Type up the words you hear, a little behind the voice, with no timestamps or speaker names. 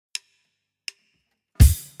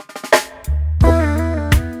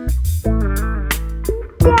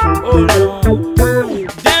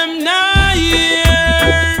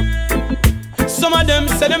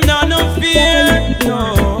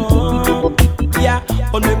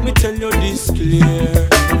tell you this clear.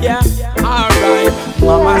 Yeah, alright.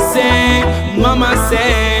 Mama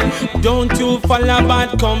say, don't you follow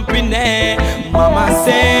bad company. Mama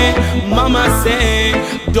say,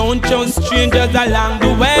 don't trust strangers along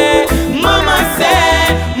the way. Mama say,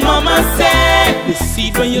 the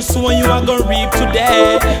seed when you sow you are gonna reap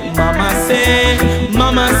today. Mama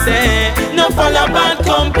say, no follow bad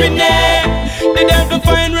company. They have to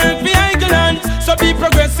find work for England, so be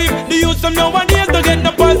progressive. The youth of nowadays don't get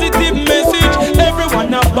no positive message.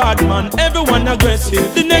 Everyone a bad man, everyone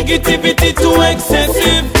aggressive. The negativity too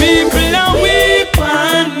excessive. People are weep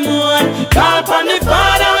and mourn. Call upon the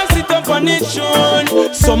Father and sit up on his throne.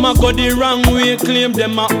 Some a go the wrong way, claim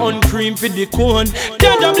them a uncream for the cone.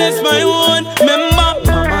 Jah bless my own. Remember,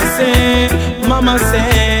 Mama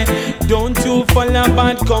say, don't you follow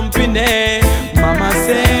bad company. Mama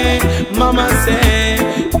say,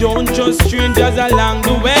 don't trust strangers along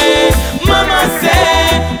the way. Mama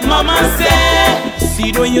say,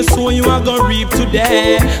 seed when you sow you are gonna reap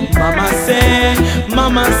today. Mama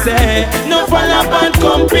say, no follow bad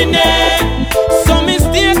company. So me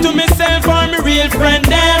stay to myself or me real friend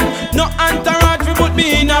them. No entourage we put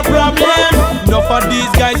me in a problem. Enough of these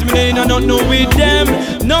guys me ain't not know with them.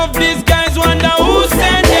 Enough of these guys wonder who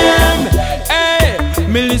sent them.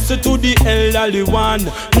 Me listen to the elderly one.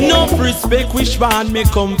 Enough respect which one me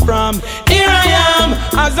come from. Here I am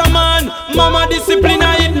as a man. Mama discipline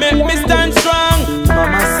it make me stand strong.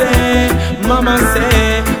 Mama say,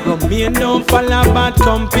 Romain don't follow bad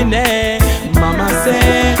company. Mama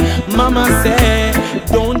say,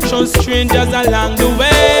 don't trust strangers along the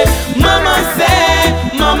way. Mama say,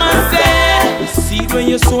 seed when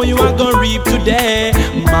you sow you are gonna reap today.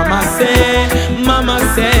 Mama say,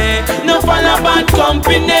 no follow bad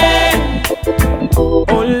company. Oh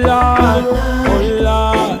Lord, oh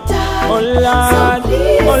Lord, oh Lord,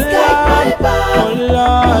 oh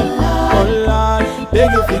Lord, oh Lord, beg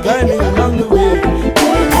you to guide me along the way.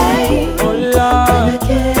 Oh Lord,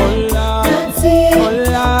 oh Lord, oh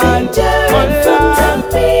Lord,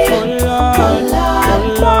 oh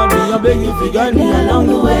Lord, me a beg you to guide me along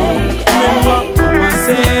the way. Remember,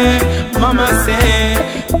 Mama say,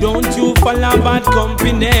 don't you follow bad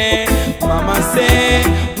company. Mama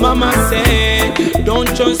say, don't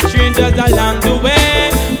trust strangers along the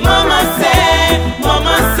way. Mama say,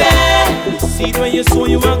 the seed when you sow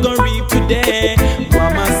you are gonna reap today.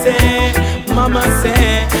 Mama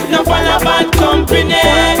say, no follow bad company.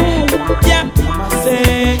 Yeah,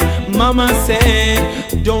 Mama say,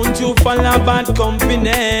 don't you follow bad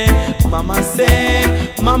company. Mama say,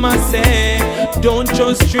 don't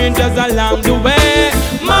trust strangers along the way.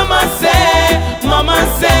 Mama say,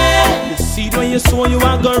 the seed when you sow you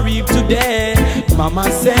are gonna reap today. Mama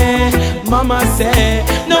say,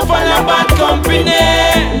 no follow bad company.